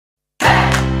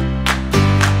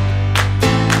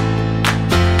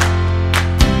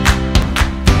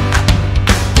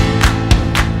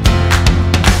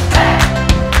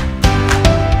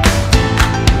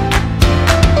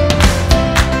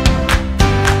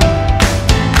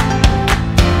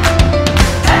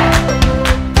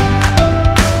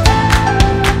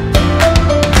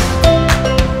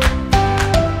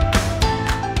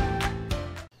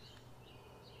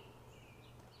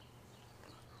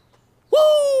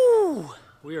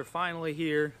We are finally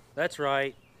here. That's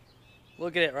right.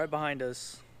 Look at it right behind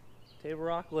us. Table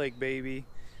Rock Lake, baby.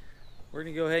 We're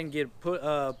gonna go ahead and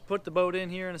put the boat in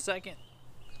here in a second.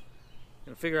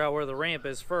 Gonna figure out where the ramp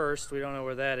is first. We don't know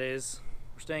where that is.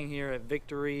 We're staying here at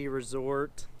Victory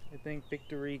Resort. I think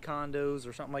Victory Condos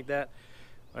or something like that.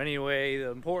 But anyway,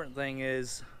 the important thing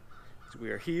is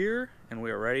we are here and we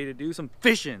are ready to do some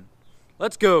fishing.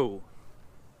 Let's go.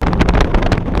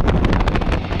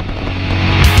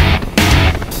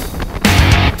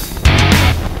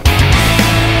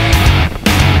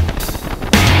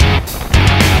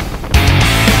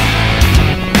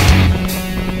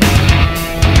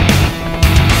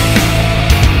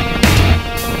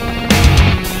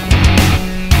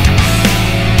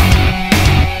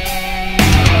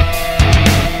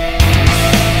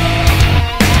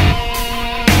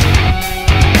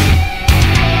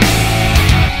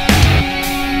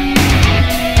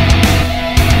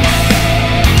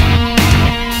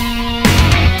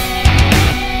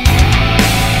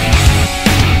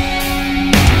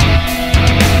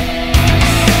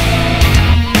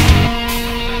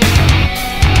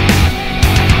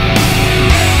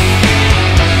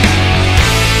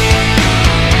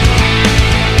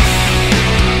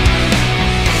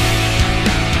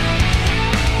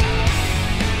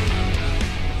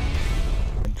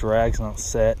 Drag's not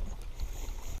set.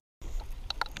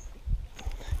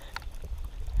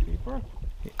 Keeper?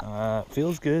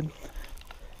 Feels good.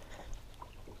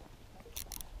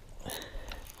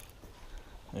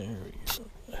 There we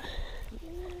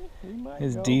go.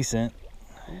 It's decent.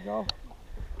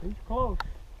 He's close.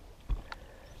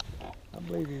 I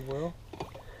believe he will.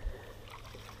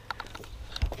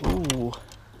 Ooh.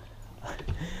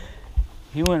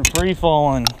 He went free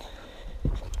falling.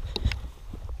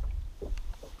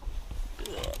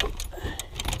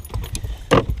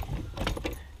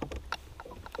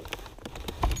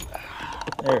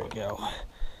 There we go.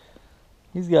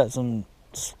 He's got some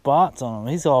spots on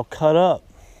him. He's all cut up.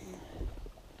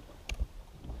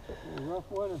 Rough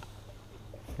weather.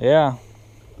 Yeah.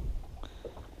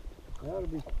 That'll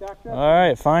be stacked up. All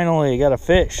right, finally got a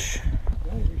fish.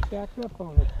 That'll be stacked up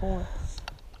on this point.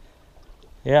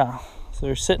 Yeah. So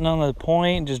they're sitting on the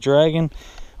point, just dragging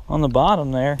on the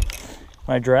bottom there.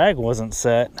 My drag wasn't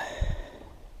set.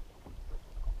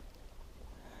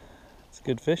 It's a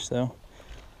good fish though.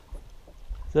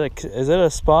 Is that a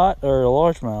spot or a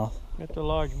largemouth? That's a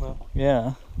largemouth.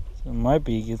 Yeah, so it might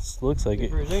be. It looks like it.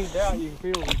 If it's leaned out, you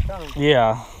can feel his tongue.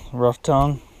 Yeah, rough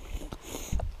tongue.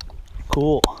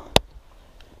 Cool.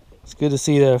 It's good to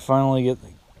see that I finally get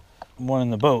one in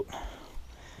the boat.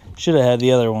 Should have had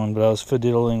the other one, but I was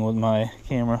fiddling with my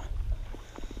camera.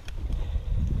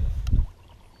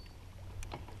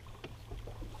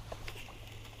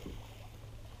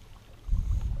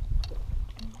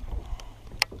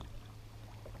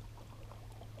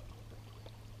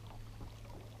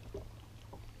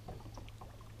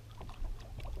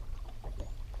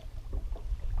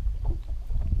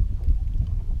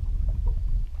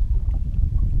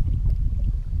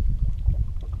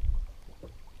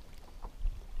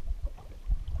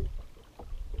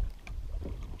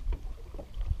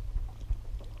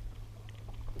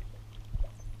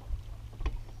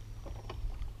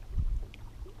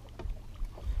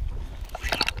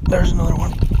 There's another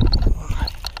one.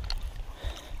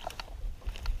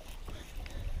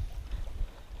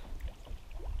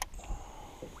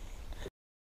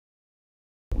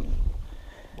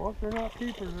 Well, if they're not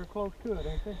keepers, they're close to it,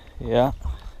 ain't they? Yeah.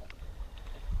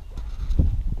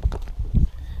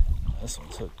 This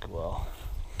one's hooked well.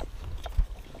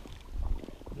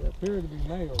 They appear to be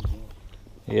males.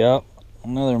 Yep,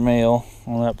 another male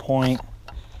on that point.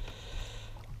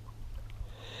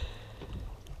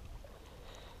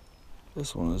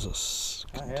 This one is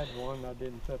I had one, I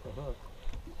didn't set the hook.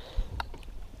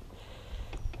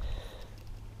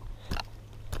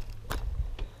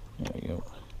 There we go.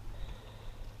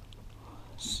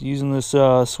 Just using this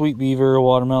Sweet Beaver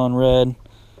Watermelon Red,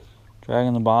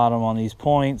 dragging the bottom on these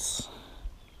points.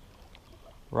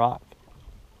 Rock.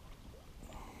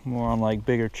 More on like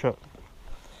bigger chuck.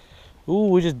 Ooh,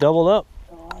 we just doubled up.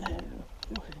 Oh, this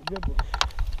is a good one.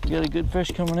 We got a good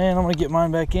fish coming in. I'm gonna get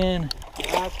mine back in.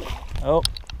 Oh.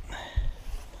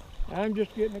 I'm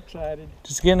just getting excited.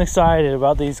 Just getting excited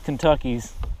about these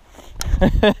Kentuckys.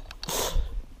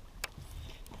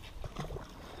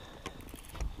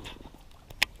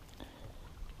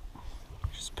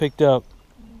 Just picked up,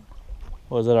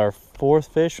 was it our 4th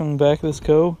fish from the back of this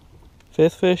cove?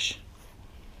 5th fish?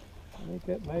 I think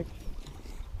that makes,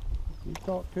 you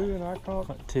caught 2 and I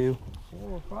caught 2.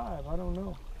 4 or 5, I don't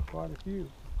know, quite a few.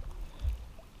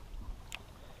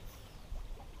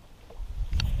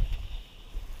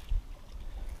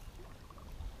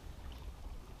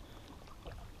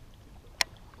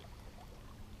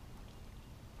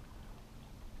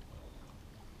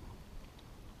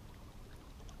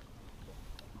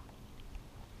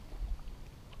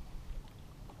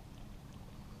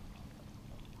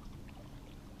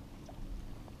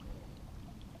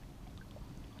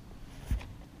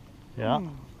 Yeah.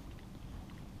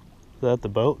 Is that the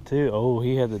boat too? Oh,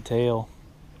 he had the tail.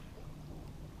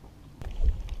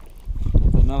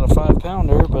 But not a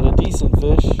 5-pounder, but a decent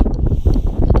fish.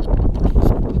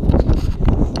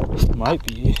 Might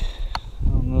be. I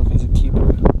don't know if he's a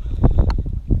keeper.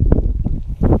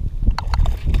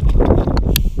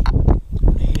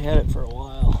 He had it for a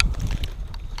while.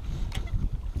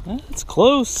 That's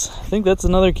close. I think that's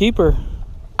another keeper.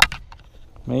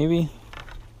 Maybe.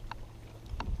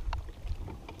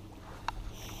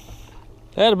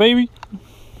 Atta baby.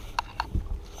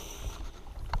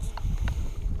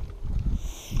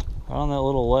 Right on that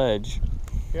little ledge.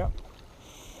 Yep.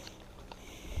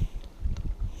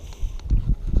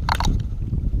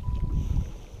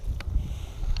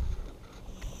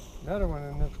 Another one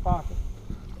in this pocket.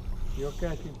 You'll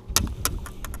catch him.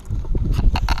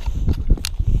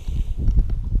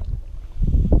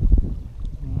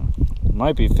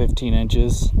 Might be 15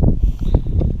 inches.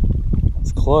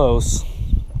 It's close.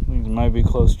 I think it might be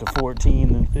close to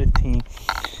 14 than 15.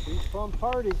 He's plumb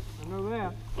party. I know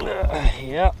that.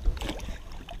 Yep.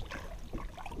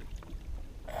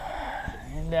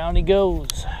 And down he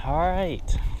goes. All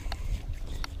right.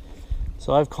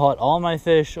 So I've caught all my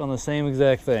fish on the same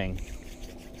exact thing.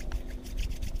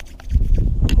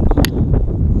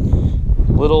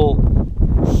 Little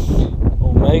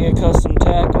Omega custom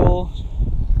tackle,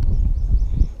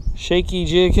 shaky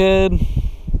jig head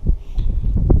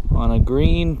on a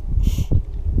green,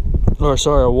 or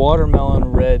sorry, a watermelon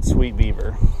red sweet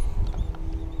beaver.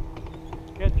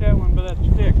 Catch that one by that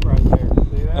stick right there.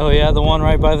 See that? Oh yeah, the one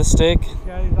right by the stick? He's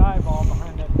got his eyeball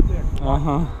behind that stick.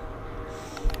 Uh-huh.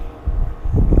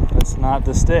 That's not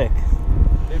the stick.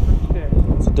 Different stick.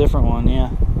 It's a different one, yeah.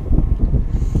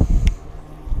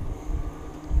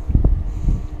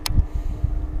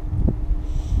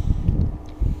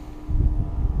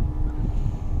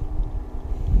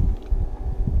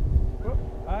 Oh,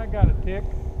 I got a tick.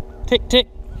 Tick, tick.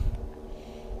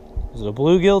 Is it a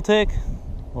bluegill tick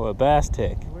or a bass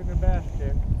tick? It wasn't a bass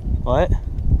tick. What? It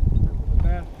was a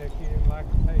bass tick. He didn't like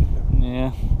the taste of it.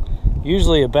 Yeah.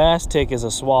 Usually a bass tick is a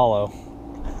swallow.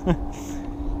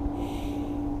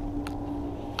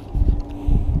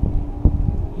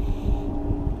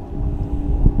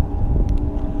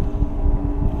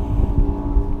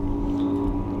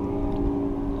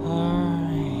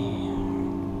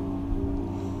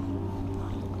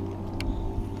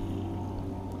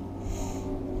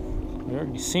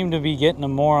 You seem to be getting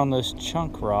them more on this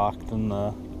chunk rock than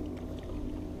the Yeah,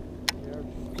 there's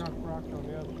some chunk rock on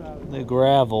the other side of the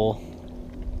gravel.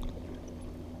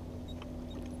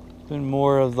 Been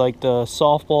more of like the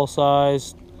softball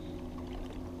sized,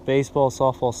 baseball,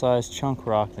 softball sized chunk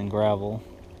rock than gravel.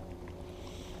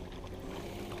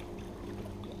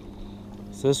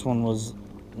 So this one was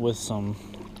with some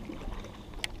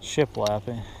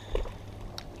shiplap.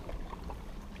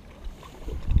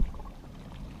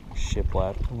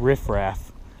 Shiplap,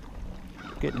 riffraff.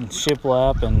 Getting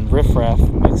shiplap and riffraff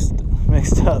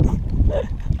mixed up.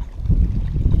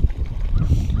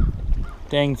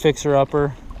 Dang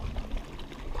fixer-upper.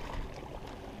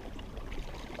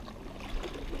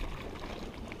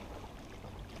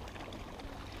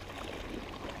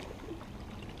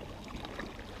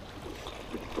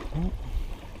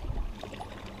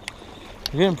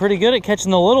 You're getting pretty good at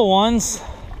catching the little ones.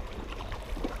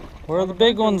 Where are the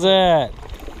big ones at?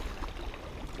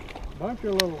 bunch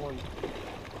of little ones.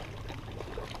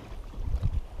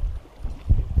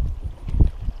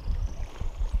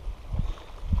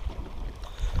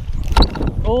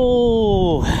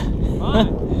 Oh!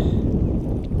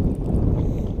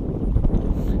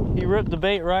 He ripped the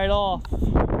bait right off. A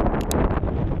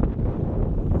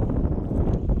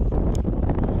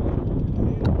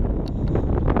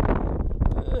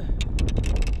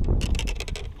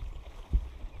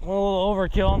little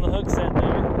overkill on the hook set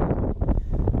there.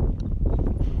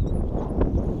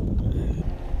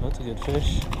 That's a good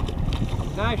fish.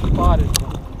 Nice spotted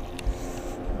one.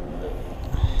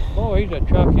 Boy, he's a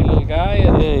chunky little guy.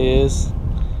 Yeah, he is.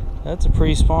 That's a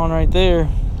pre-spawn right there.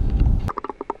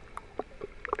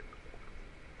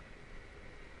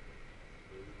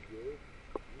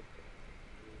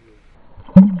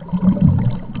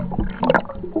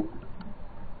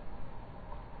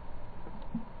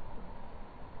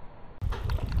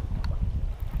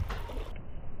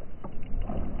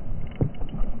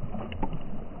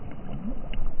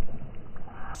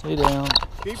 Stay down.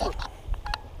 Keeper.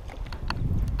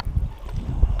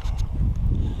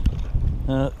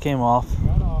 Came off.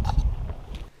 Got off.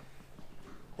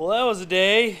 Well, that was a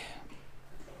day.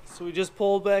 So we just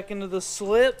pulled back into the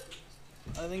slip.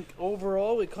 I think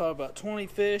overall we caught about 20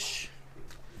 fish.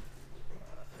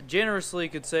 generously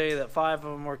could say that 5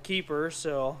 of them were keepers,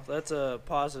 so that's a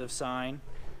positive sign.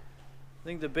 I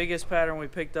think the biggest pattern we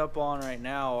picked up on right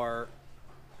now are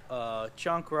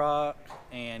chunk rock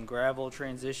and gravel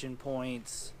transition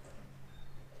points.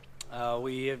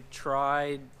 We have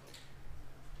tried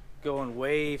going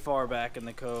way far back in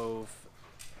the cove,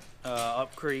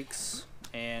 up creeks,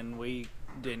 and we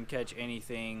didn't catch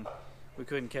anything. We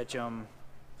couldn't catch them.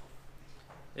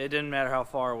 It didn't matter how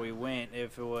far we went,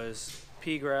 if it was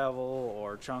pea gravel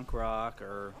or chunk rock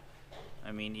or,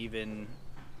 I mean, even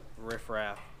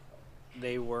riffraff.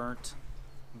 They weren't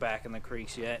back in the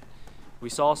creeks yet. We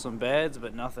saw some beds,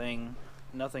 but nothing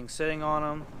sitting on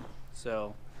them.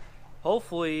 So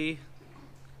hopefully,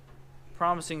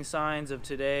 promising signs of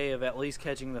today of at least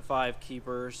catching the 5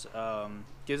 keepers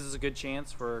gives us a good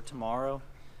chance for tomorrow.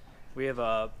 We have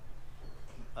a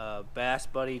Bass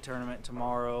Buddy tournament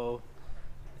tomorrow,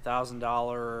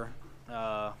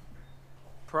 $1,000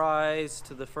 prize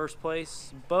to the first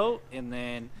place boat, and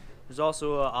then there's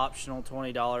also an optional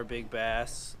 $20 big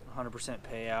bass 100%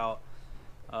 payout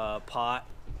pot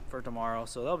for tomorrow,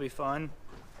 so that'll be fun.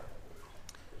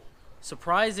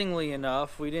 Surprisingly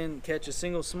enough, we didn't catch a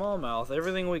single smallmouth.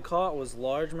 Everything we caught was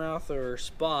largemouth or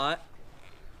spot,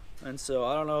 and so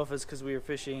I don't know if it's because we were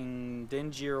fishing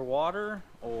dingier water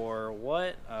or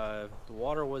what. The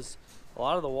water was, a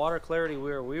lot of the water clarity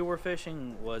we were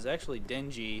fishing was actually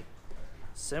dingy,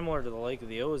 similar to the lake of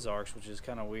the Ozarks, which is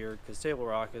kind of weird because Table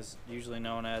Rock is usually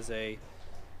known as a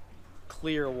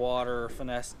clear water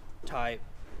finesse type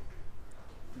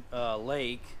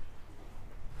lake.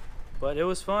 But it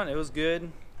was fun. It was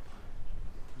good.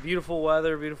 Beautiful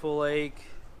weather, beautiful lake.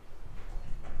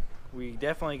 We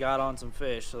definitely got on some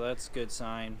fish, so that's a good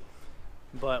sign.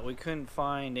 But we couldn't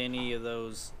find any of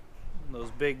those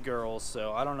big girls,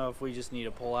 so I don't know if we just need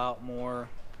to pull out more,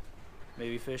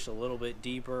 maybe fish a little bit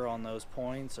deeper on those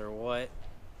points or what.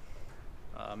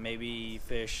 Maybe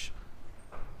fish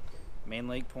main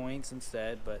lake points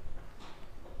instead. But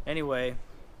anyway,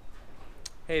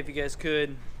 hey, if you guys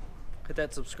could hit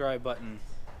that subscribe button,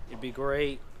 it'd be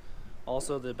great.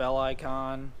 Also the bell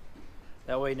icon,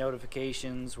 that way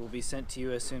notifications will be sent to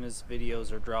you as soon as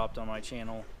videos are dropped on my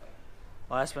channel.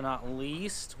 Last but not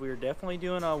least, we're definitely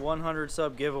doing a 100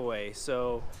 sub giveaway.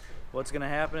 So what's gonna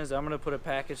happen is I'm gonna put a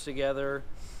package together.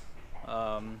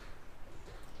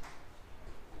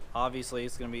 Obviously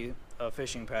it's gonna be a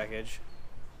fishing package.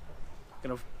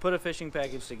 Gonna put a fishing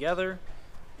package together,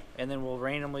 and then we'll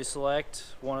randomly select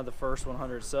one of the first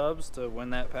 100 subs to win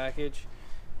that package,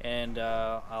 and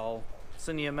I'll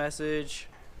send you a message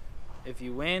if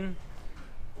you win,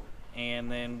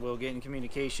 and then we'll get in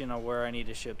communication on where I need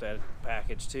to ship that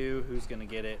package to, who's gonna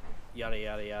get it, yada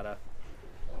yada yada.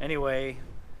 Anyway,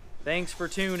 thanks for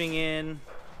tuning in.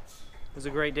 It was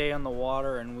a great day on the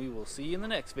water, and we will see you in the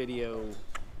next video.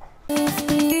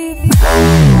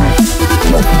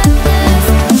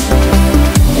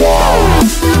 Wow.